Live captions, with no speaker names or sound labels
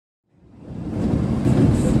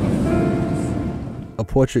A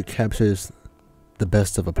portrait captures the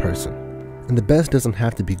best of a person. And the best doesn't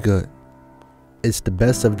have to be good. It's the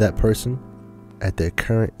best of that person at their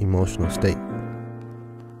current emotional state.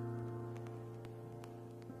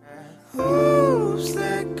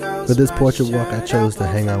 For this portrait walk, I chose to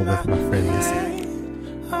hang out with my friend Missy.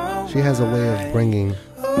 She has a way of bringing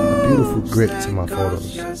a beautiful grit to my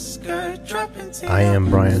photos. I am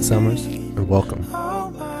Bryon Summers, and welcome to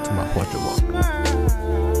my portrait walk.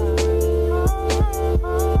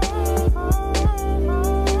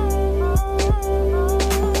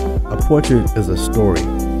 A portrait is a story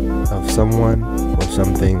of someone or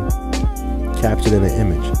something captured in an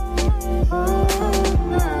image.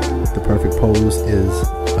 The perfect pose is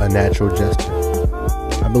a natural gesture.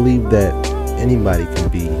 I believe that anybody can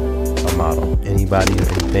be a model, anybody or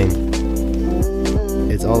anything.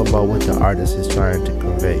 It's all about what the artist is trying to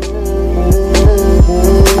convey.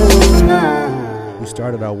 We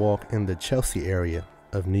started our walk in the Chelsea area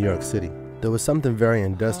of New York City. There was something very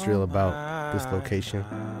industrial about this location.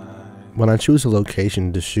 When I choose a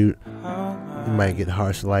location to shoot, you might get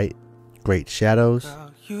harsh light, great shadows.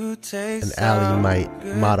 An alley might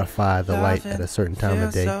modify the light at a certain time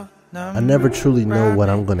of day. I never truly know what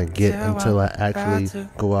I'm gonna get until I actually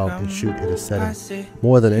go out and shoot in a setting.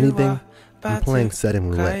 More than anything, I'm playing setting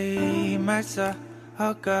roulette.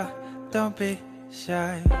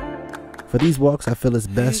 For these walks, I feel it's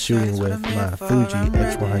best shooting with my Fuji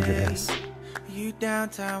X100S.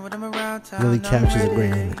 Really captures a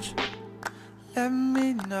great image.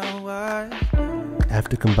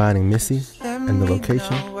 After combining Missy and the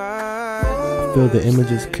location, I feel the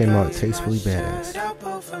images came out tastefully badass.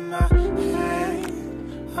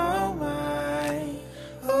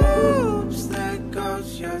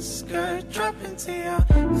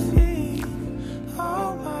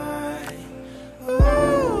 Oh my.